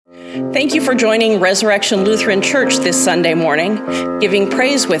Thank you for joining Resurrection Lutheran Church this Sunday morning, giving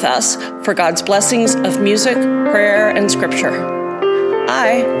praise with us for God's blessings of music, prayer, and scripture.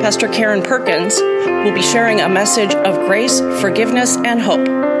 I, Pastor Karen Perkins, will be sharing a message of grace, forgiveness, and hope.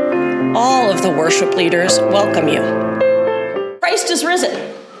 All of the worship leaders welcome you. Christ is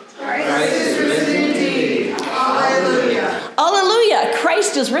risen. Christ is risen indeed. Hallelujah. Alleluia.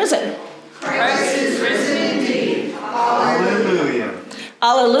 Christ is risen. Christ is risen indeed. Hallelujah.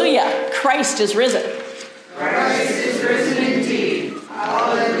 Alleluia. Christ is risen. Christ is risen indeed.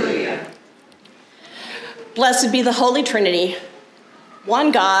 Hallelujah. Blessed be the Holy Trinity,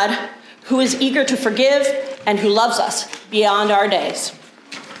 one God who is eager to forgive and who loves us beyond our days.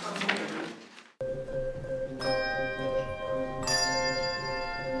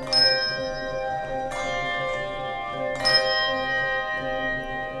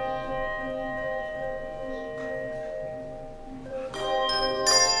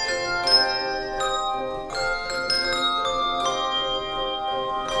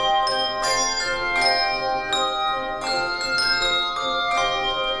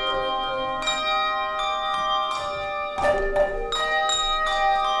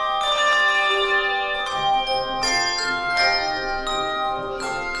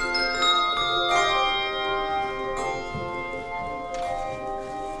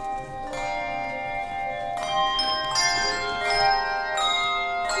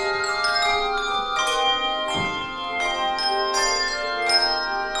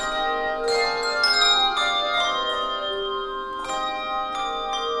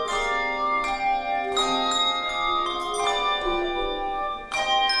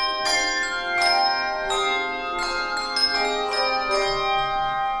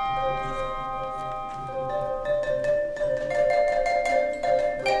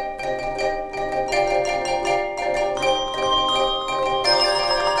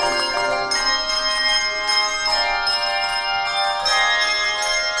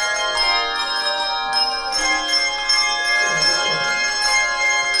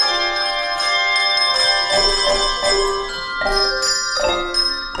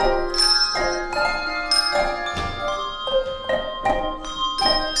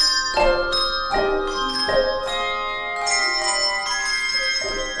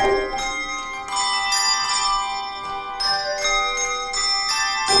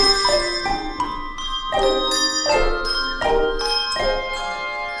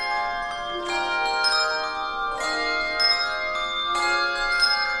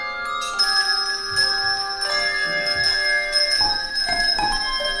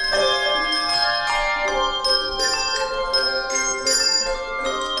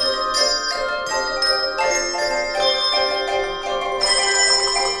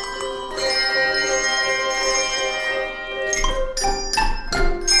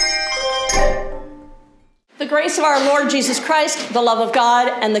 The grace of our Lord Jesus Christ, the love of God,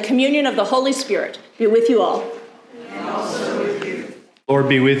 and the communion of the Holy Spirit be with you all. And also with you. Lord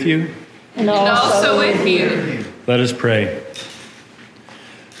be with you. And also with you. Let us pray.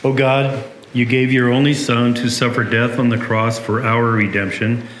 O God, you gave your only Son to suffer death on the cross for our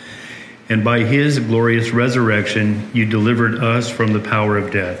redemption, and by his glorious resurrection, you delivered us from the power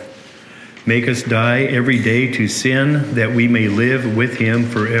of death. Make us die every day to sin, that we may live with him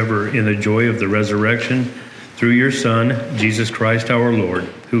forever in the joy of the resurrection, through your Son, Jesus Christ our Lord,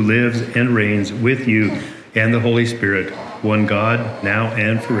 who lives and reigns with you and the Holy Spirit, one God, now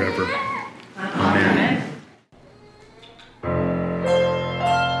and forever. Amen.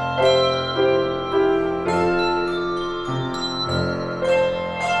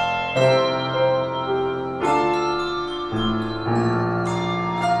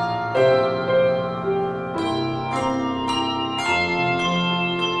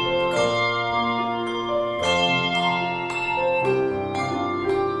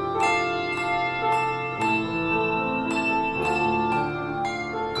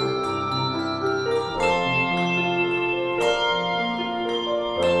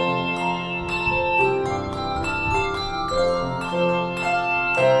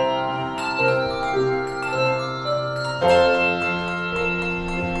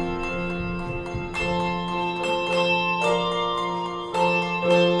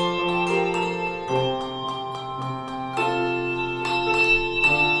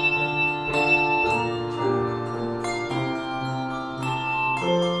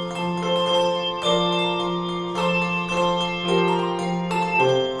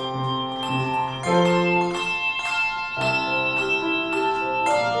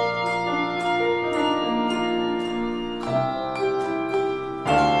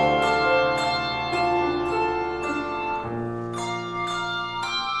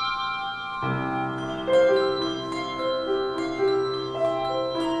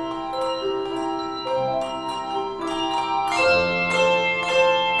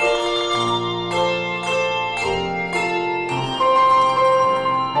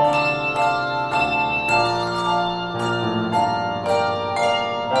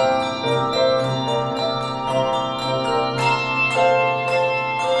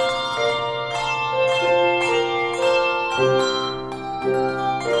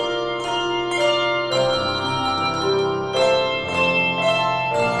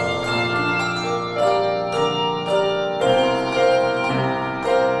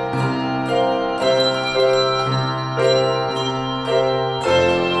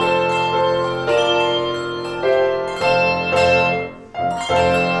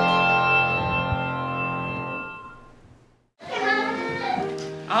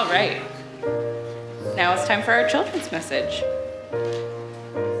 time for our children's message.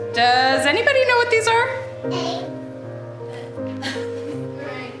 Does anybody know what these are?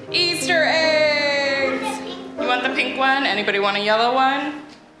 Easter eggs! You want the pink one? Anybody want a yellow one?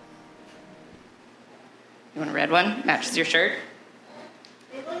 You want a red one? Matches your shirt.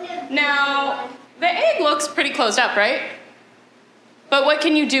 Now, the egg looks pretty closed up, right? But what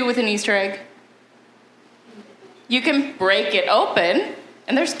can you do with an Easter egg? You can break it open,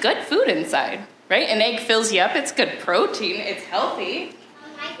 and there's good food inside, right? An egg fills you up. It's good protein. It's healthy.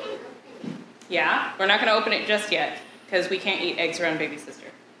 Yeah, we're not going to open it just yet because we can't eat eggs around baby sister.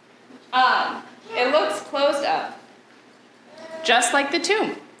 It looks closed up, just like the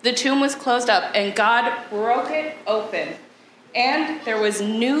tomb. The tomb was closed up, and God broke it open, and there was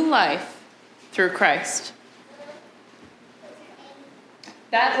new life through Christ.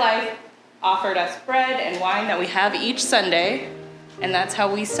 That life offered us bread and wine that we have each Sunday, and that's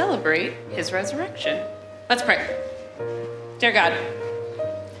how we celebrate his resurrection. Let's pray. Dear God,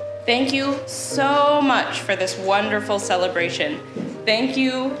 thank you so much for this wonderful celebration. Thank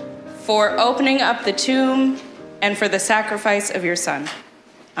you for opening up the tomb and for the sacrifice of your Son.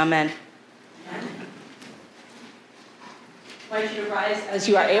 Amen. I invite you to rise as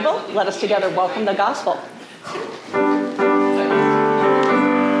you are able. Let us together welcome the gospel.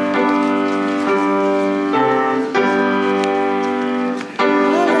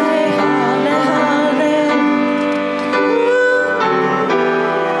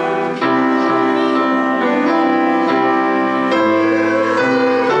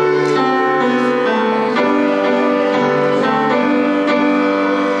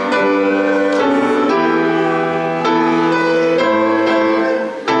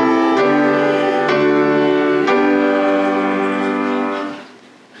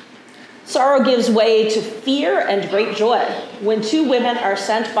 Sorrow gives way to fear and great joy when two women are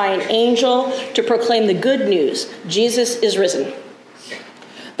sent by an angel to proclaim the good news: Jesus is risen.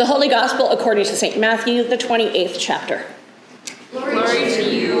 The Holy Gospel according to St. Matthew, the 28th chapter. Glory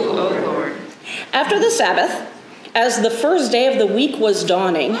to you, O Lord. After the Sabbath, as the first day of the week was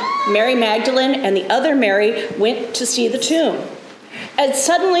dawning, Mary Magdalene and the other Mary went to see the tomb. And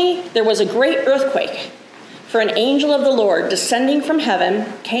suddenly there was a great earthquake. For an angel of the Lord, descending from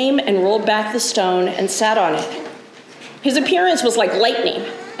heaven, came and rolled back the stone and sat on it. His appearance was like lightning,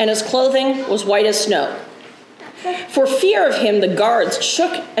 and his clothing was white as snow. For fear of him, the guards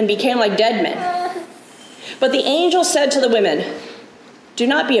shook and became like dead men. But the angel said to the women, "Do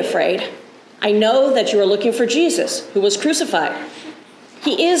not be afraid. I know that you are looking for Jesus, who was crucified.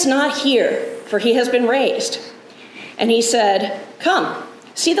 He is not here, for he has been raised." And he said, "Come,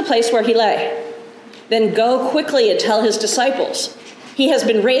 see the place where he lay. Then go quickly and tell his disciples, he has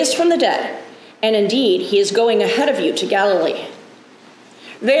been raised from the dead, and indeed he is going ahead of you to Galilee.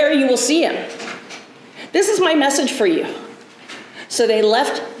 There you will see him. This is my message for you." So they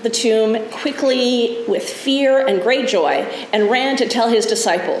left the tomb quickly with fear and great joy and ran to tell his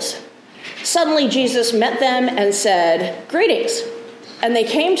disciples. Suddenly Jesus met them and said, "Greetings." And they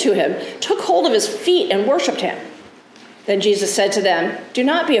came to him, took hold of his feet and worshipped him. Then Jesus said to them, "Do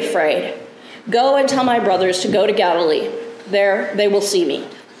not be afraid. Go and tell my brothers to go to Galilee. There they will see me."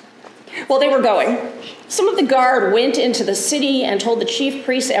 While they were going, some of the guard went into the city and told the chief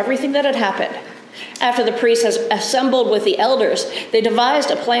priests everything that had happened. After the priests had assembled with the elders, they devised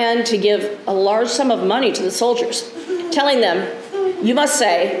a plan to give a large sum of money to the soldiers, telling them, "You must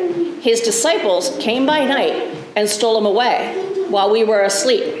say, his disciples came by night and stole him away while we were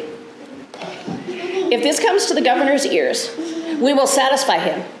asleep. If this comes to the governor's ears, we will satisfy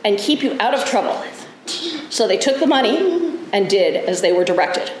him and keep you out of trouble." So they took the money and did as they were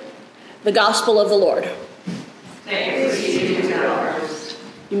directed. The Gospel of the Lord. Thanks be to God.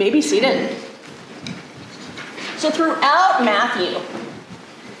 You may be seated. So throughout Matthew,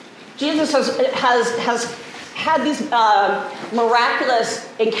 Jesus has had these miraculous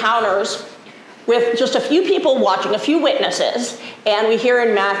encounters with just a few people watching, a few witnesses. And we hear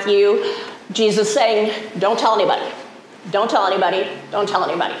in Matthew, Jesus saying, "Don't tell anybody. Don't tell anybody. Don't tell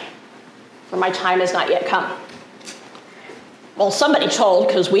anybody. For my time has not yet come." Well, somebody told,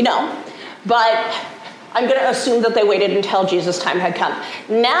 because we know. But I'm going to assume that they waited until Jesus' time had come.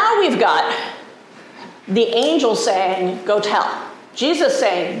 Now we've got the angel saying, "Go tell." Jesus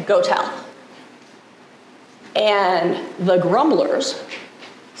saying, "Go tell." And the grumblers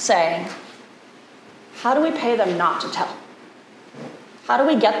saying, "How do we pay them not to tell? How do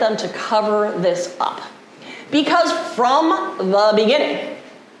we get them to cover this up?" Because from the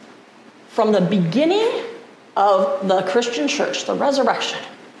beginning of the Christian church, the resurrection,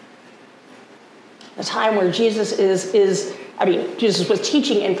 a time where Jesus Jesus was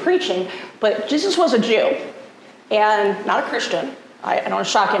teaching and preaching, but Jesus was a Jew and not a Christian. I don't want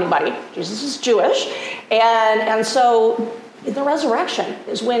to shock anybody. Jesus is Jewish. And so the resurrection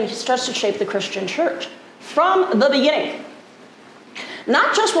is when he starts to shape the Christian church from the beginning.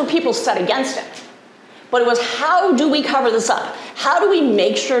 Not just when people set against it, but it was, how do we cover this up? How do we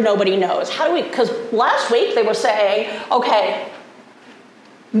make sure nobody knows? Because last week they were saying, okay,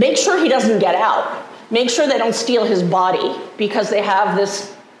 make sure he doesn't get out. Make sure they don't steal his body, because they have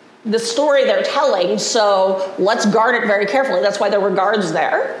this story they're telling, so let's guard it very carefully. That's why there were guards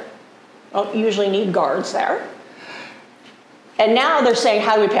there. Don't usually need guards there. And now they're saying,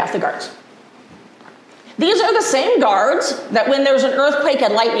 how do we pay off the guards? These are the same guards that when there's an earthquake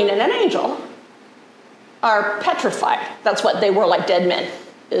and lightning and an angel are petrified. That's what they were, like dead men,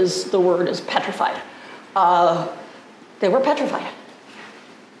 the word is petrified. They were petrified.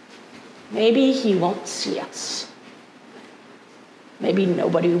 Maybe he won't see us. Maybe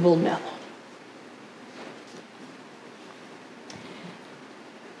nobody will know.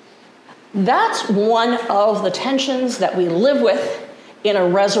 That's one of the tensions that we live with in a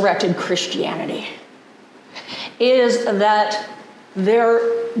resurrected Christianity, is that there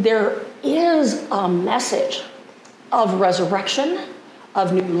is a message of resurrection,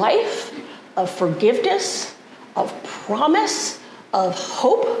 of new life, of forgiveness, of promise, of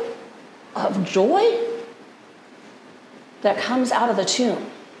hope, of joy that comes out of the tomb.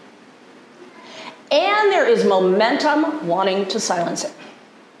 And there is momentum wanting to silence it.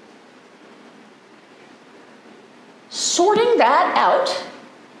 Sorting that out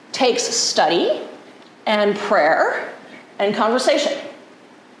takes study and prayer and conversation.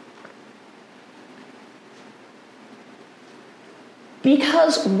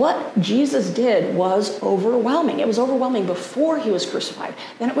 Because what Jesus did was overwhelming. It was overwhelming before he was crucified.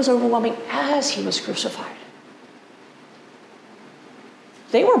 Then it was overwhelming as he was crucified.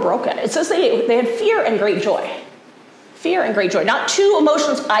 They were broken. It says they had fear and great joy. Fear and great joy. Not two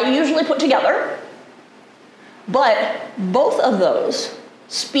emotions I usually put together, but both of those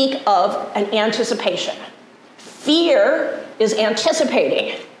speak of an anticipation. Fear is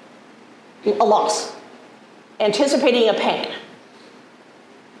anticipating a loss, anticipating a pain.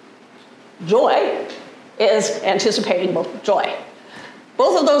 Joy is anticipating joy.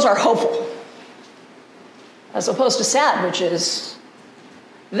 Both of those are hopeful, as opposed to sad, which is,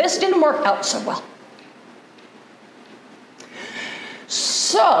 this didn't work out so well.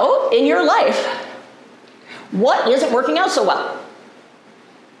 So, in your life, what isn't working out so well?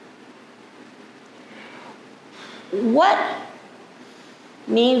 What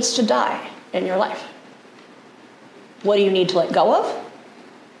needs to die in your life? What do you need to let go of?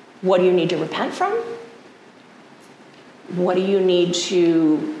 What do you need to repent from? What do you need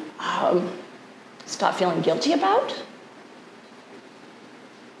to stop feeling guilty about?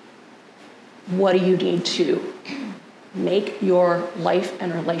 What do you need to make your life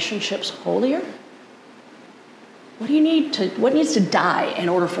and relationships holier? What needs to die in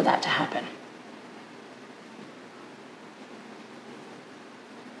order for that to happen?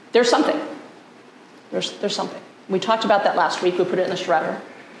 There's something. There's something. We talked about that last week. We put it in the shredder.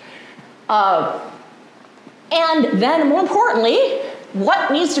 And then, more importantly,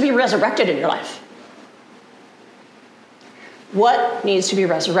 what needs to be resurrected in your life? What needs to be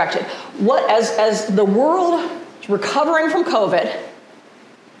resurrected? What, as the world is recovering from COVID,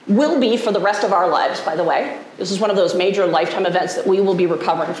 will be for the rest of our lives, by the way. This is one of those major lifetime events that we will be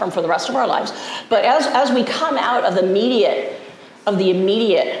recovering from for the rest of our lives. But as we come out of the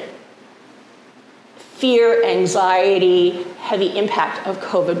immediate fear, anxiety, heavy impact of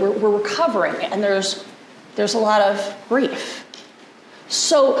COVID, we're recovering, and there's a lot of grief.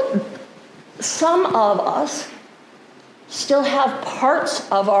 So some of us still have parts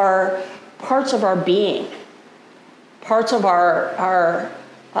of our being, parts of our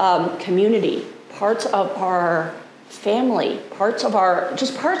community, parts of our family, parts of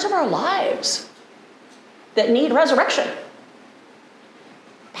our lives that need resurrection.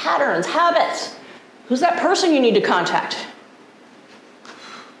 Patterns, habits. Who's that person you need to contact?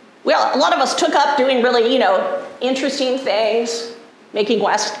 Well, a lot of us took up doing really, interesting things, making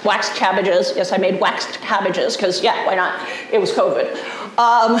waxed cabbages. Yes, I made waxed cabbages because, yeah, why not? It was COVID.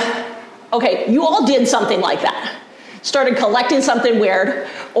 Okay, you all did something like that. Started collecting something weird,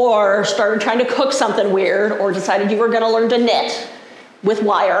 or started trying to cook something weird, or decided you were going to learn to knit with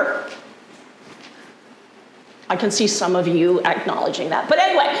wire. I can see some of you acknowledging that. But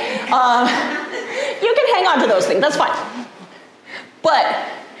anyway, you can hang on to those things. That's fine. But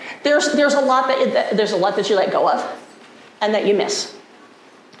there's a lot that you let go of and that you miss.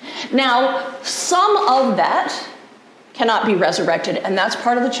 Now, some of that cannot be resurrected, and that's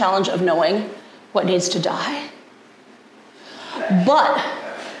part of the challenge of knowing what needs to die. But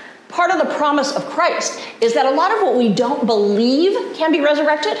part of the promise of Christ is that a lot of what we don't believe can be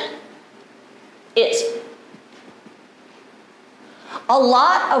resurrected is. A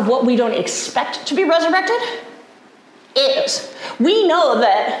lot of what we don't expect to be resurrected is. We know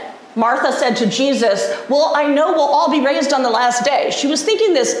that Martha said to Jesus, well, I know we'll all be raised on the last day. She was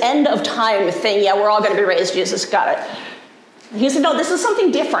thinking this end of time thing. Yeah, we're all going to be raised. Jesus got it. He said, no, this is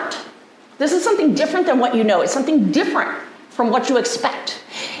something different. This is something different than what you know. It's something different from what you expect.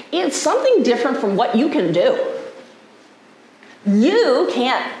 It's something different from what you can do. You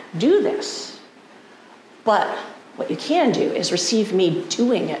can't do this. But what you can do is receive me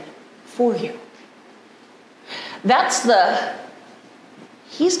doing it for you. That's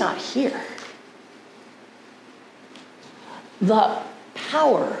he's not here. The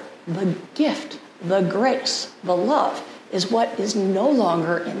power, the gift, the grace, the love is what is no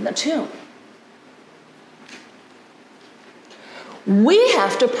longer in the tomb. We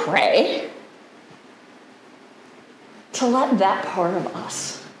have to pray to let that part of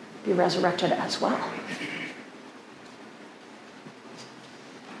us be resurrected as well.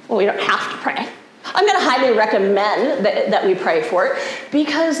 Well, we don't have to pray. I'm going to highly recommend that we pray for it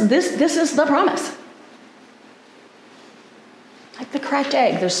because this is the promise. Like the cracked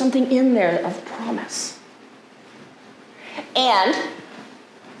egg, there's something in there of promise. And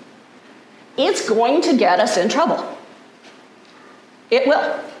it's going to get us in trouble. It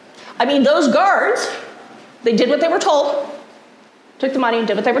will. I mean, those guards, they did what they were told, took the money and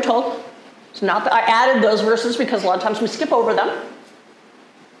did what they were told. It's not that I added those verses because a lot of times we skip over them.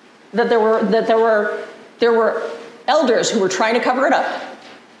 That there were elders who were trying to cover it up.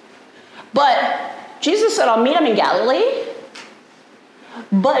 But Jesus said, I'll meet them in Galilee.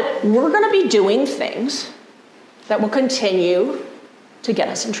 But we're going to be doing things that will continue to get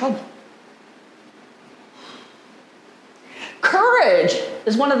us in trouble. Courage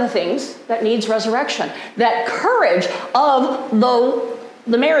is one of the things that needs resurrection. That courage of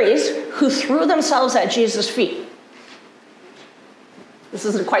the Marys who threw themselves at Jesus' feet. This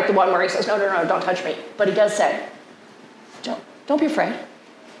isn't quite the one where he says, no, don't touch me. But he does say, don't be afraid.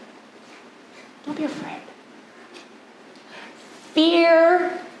 Don't be afraid.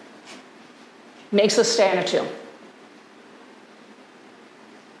 Fear makes us stay in a tomb.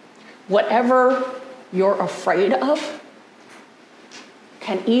 Whatever you're afraid of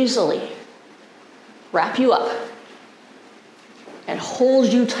can easily wrap you up and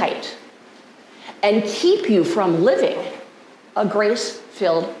hold you tight and keep you from living a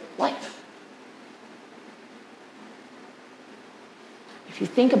grace-filled life. If you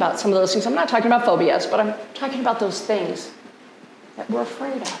think about some of those things, I'm not talking about phobias, but I'm talking about those things that we're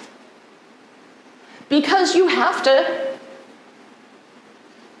afraid of. Because you have to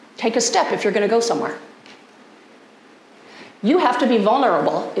take a step if you're going to go somewhere. You have to be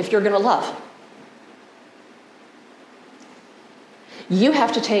vulnerable if you're going to love. You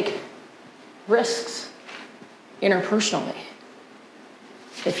have to take risks interpersonally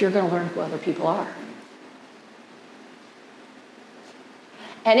if you're going to learn who other people are.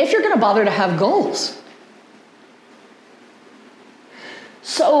 And if you're going to bother to have goals.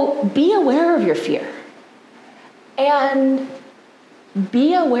 So be aware of your fear. And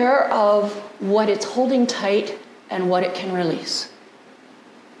be aware of what it's holding tight and what it can release.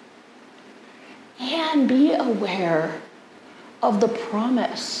 And be aware of the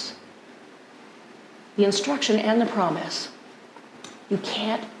promise, the instruction and the promise. You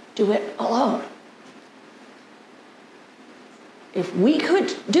can't do it alone. If we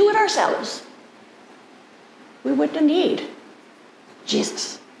could do it ourselves, we wouldn't need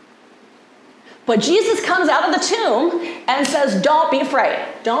Jesus. But Jesus comes out of the tomb and says, don't be afraid.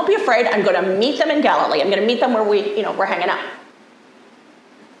 Don't be afraid. I'm going to meet them in Galilee. I'm going to meet them where we're hanging out.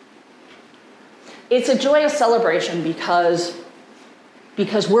 It's a joyous celebration because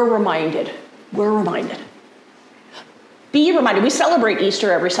we're reminded. We're reminded. Be reminded. We celebrate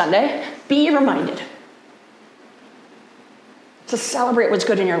Easter every Sunday. Be reminded to celebrate what's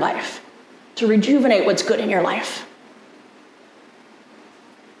good in your life, to rejuvenate what's good in your life.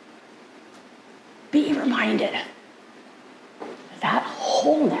 Be reminded that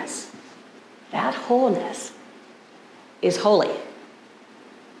wholeness is holy.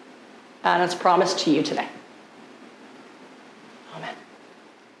 And it's promised to you today. Amen.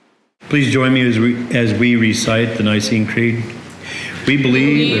 Please join me as we recite the Nicene Creed. We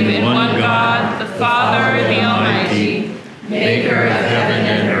believe in one God, the Father, the Almighty, maker of heaven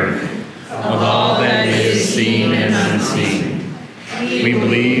and earth, of all that is seen and unseen. We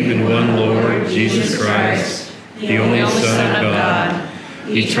believe in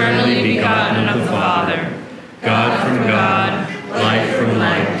eternally begotten of the Father, God from God, light from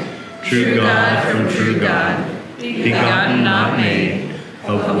light, true God from true God, begotten, not made,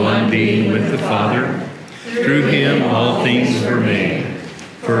 of one being with the Father. Through him all things were made.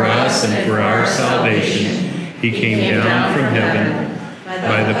 For us and for our salvation, he came down from heaven.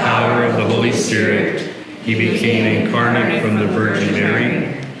 By the power of the Holy Spirit, he became incarnate from the Virgin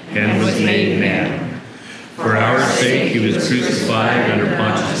Mary and was made man. For our sake he was crucified under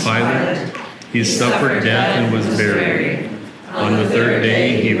Pontius Pilate. He suffered death and was buried. On the third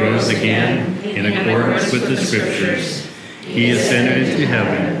day he rose again in accordance with the Scriptures. He ascended into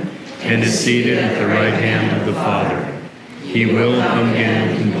heaven and is seated at the right hand of the Father. He will come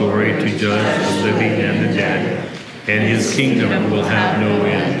again in glory to judge the living and the dead, and his kingdom will have no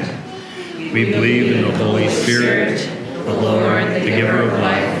end. We believe in the Holy Spirit, the Lord, the giver of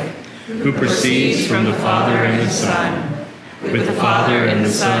life, who proceeds from the Father and the Son. With the Father and the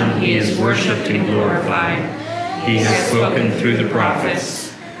Son he is worshipped and glorified. He has spoken through the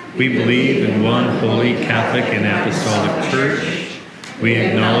prophets. We believe in one holy Catholic and Apostolic Church. We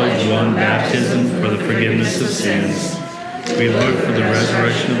acknowledge one baptism for the forgiveness of sins. We look for the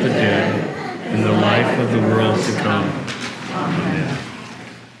resurrection of the dead and the life of the world to come. Amen.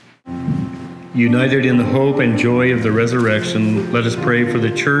 United in the hope and joy of the resurrection, let us pray for the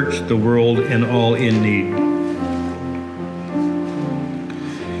Church, the world, and all in need.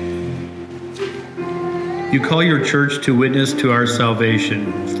 You call your Church to witness to our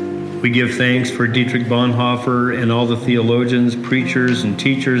salvation. We give thanks for Dietrich Bonhoeffer and all the theologians, preachers, and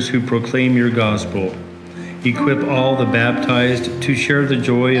teachers who proclaim your gospel. Equip all the baptized to share the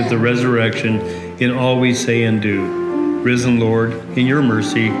joy of the resurrection in all we say and do. Risen Lord, in your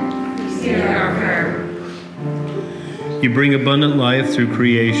mercy, hear our prayer. You bring abundant life through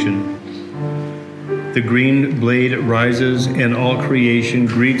creation. The green blade rises and all creation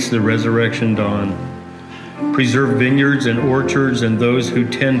greets the resurrection dawn. Preserve vineyards and orchards and those who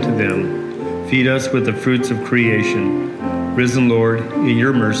tend to them. Feed us with the fruits of creation. Risen Lord, in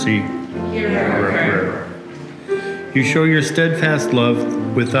your mercy, Hear our prayer. You show your steadfast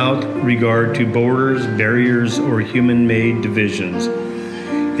love without regard to borders, barriers, or human-made divisions.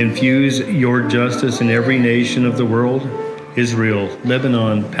 Infuse your justice in every nation of the world, Israel,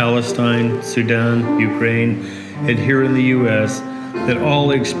 Lebanon, Palestine, Sudan, Ukraine, and here in the U.S., that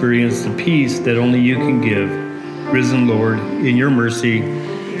all experience the peace that only you can give. Risen Lord, in your mercy,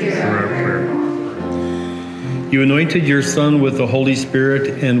 hear our prayer. You anointed your Son with the Holy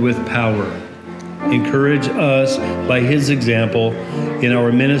Spirit and with power. Encourage us by his example in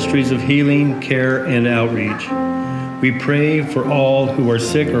our ministries of healing, care, and outreach. We pray for all who are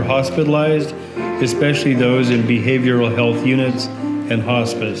sick or hospitalized, especially those in behavioral health units and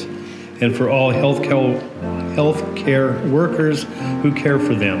hospice, and for all health care workers who care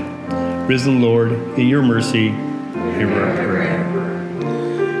for them. Risen Lord, in your mercy, hear our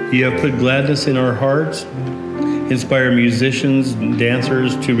prayer. You have put gladness in our hearts. Inspire musicians and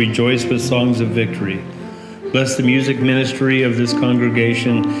dancers to rejoice with songs of victory. Bless the music ministry of this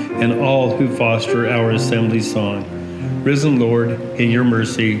congregation and all who foster our assembly song. Risen Lord, in your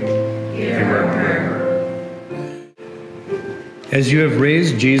mercy, hear our prayer. As you have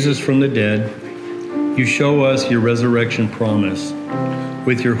raised Jesus from the dead, you show us your resurrection promise.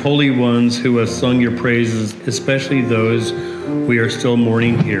 With your holy ones who have sung your praises, especially those we are still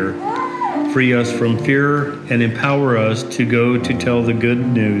mourning here, free us from fear and empower us to go to tell the good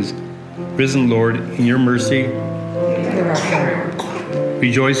news. Risen Lord, in your mercy,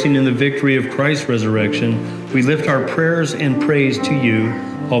 rejoicing in the victory of Christ's resurrection, we lift our prayers and praise to you,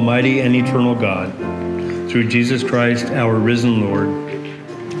 Almighty and eternal God. Through Jesus Christ, our risen Lord.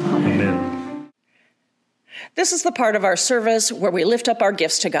 Amen. This is the part of our service where we lift up our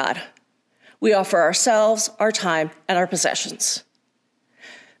gifts to God. We offer ourselves, our time, and our possessions.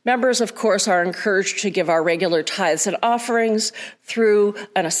 Members, of course, are encouraged to give our regular tithes and offerings through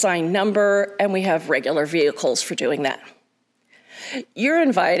an assigned number, and we have regular vehicles for doing that. You're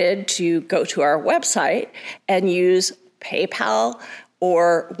invited to go to our website and use PayPal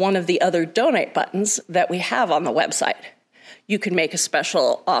or one of the other donate buttons that we have on the website. You can make a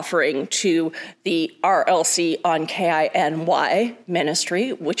special offering to the RLC on KINY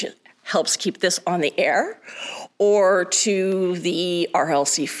ministry, which helps keep this on the air, or to the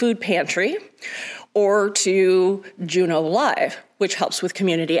RLC Food Pantry, or to Juno Live, which helps with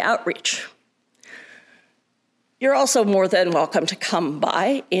community outreach. You're also more than welcome to come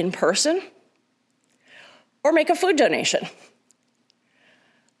by in person or make a food donation.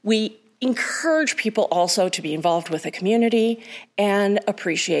 We encourage people also to be involved with the community and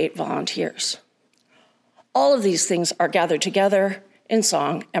appreciate volunteers. All of these things are gathered together in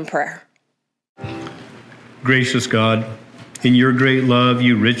song and prayer. Gracious God, in your great love,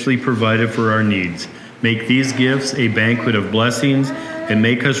 you richly provided for our needs. Make these gifts a banquet of blessings and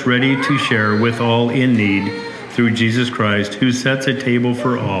make us ready to share with all in need through Jesus Christ, who sets a table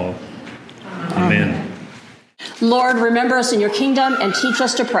for all. Amen. Lord, remember us in your kingdom and teach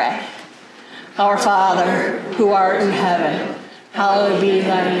us to pray. Our Father, who art in heaven, hallowed be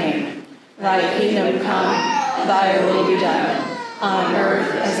thy name. Thy kingdom come, thy will be done, on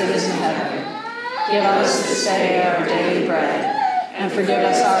earth as it is in heaven. Give us this day our daily bread, and forgive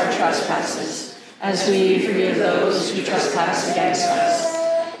us our trespasses, as we forgive those who trespass against us.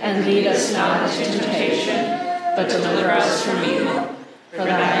 And lead us not into temptation, but deliver us from evil. For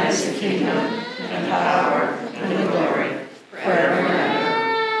thine is the kingdom, and power, and the glory, forever and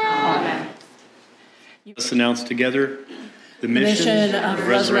ever. Amen. Let's announce together the mission of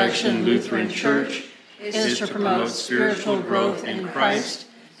Resurrection Lutheran Church is to promote spiritual growth in Christ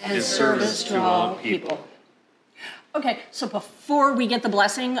and service to all people. Okay, so before we get the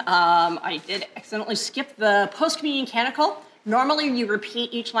blessing, I did accidentally skip the post-communion canticle. Normally you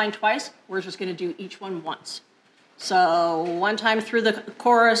repeat each line twice. We're just going to do each one once. So one time through the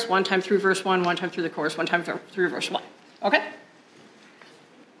chorus, one time through verse 1, one time through the chorus, one time through verse 1. Okay?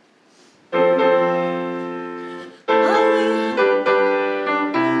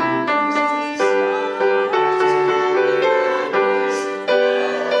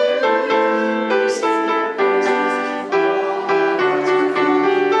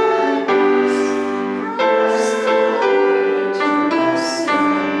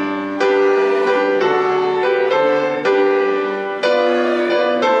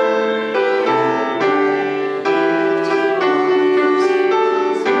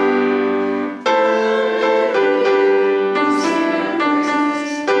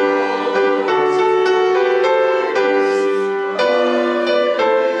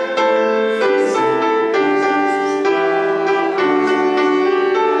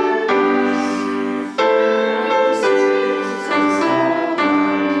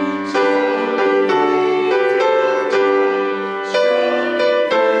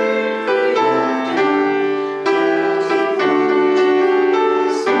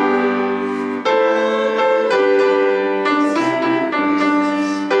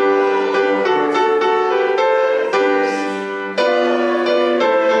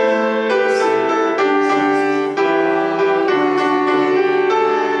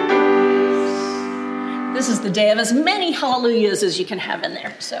 As many hallelujahs as you can have in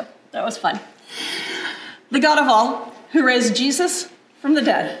there. So that was fun. The God of all, who raised Jesus from the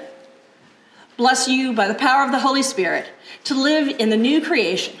dead, bless you by the power of the Holy Spirit to live in the new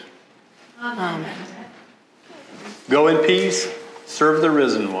creation. Amen. Go in peace, serve the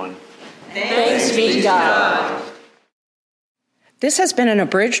risen one. Thanks be to God. This has been an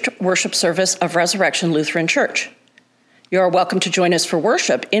abridged worship service of Resurrection Lutheran Church. You are welcome to join us for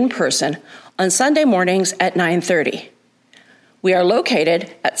worship in person on Sunday mornings at 9:30. We are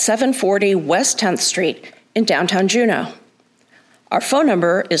located at 740 West 10th Street in downtown Juneau. Our phone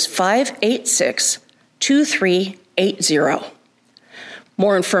number is 586-2380.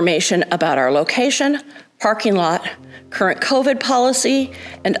 More information about our location, parking lot, current COVID policy,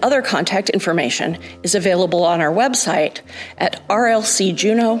 and other contact information is available on our website at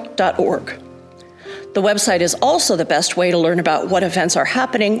rlcjuneau.org. The website is also the best way to learn about what events are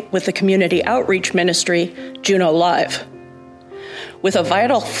happening with the community outreach ministry, Juneau Live. With a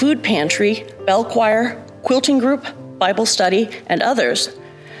vital food pantry, bell choir, quilting group, Bible study, and others,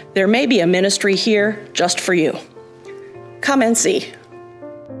 there may be a ministry here just for you. Come and see.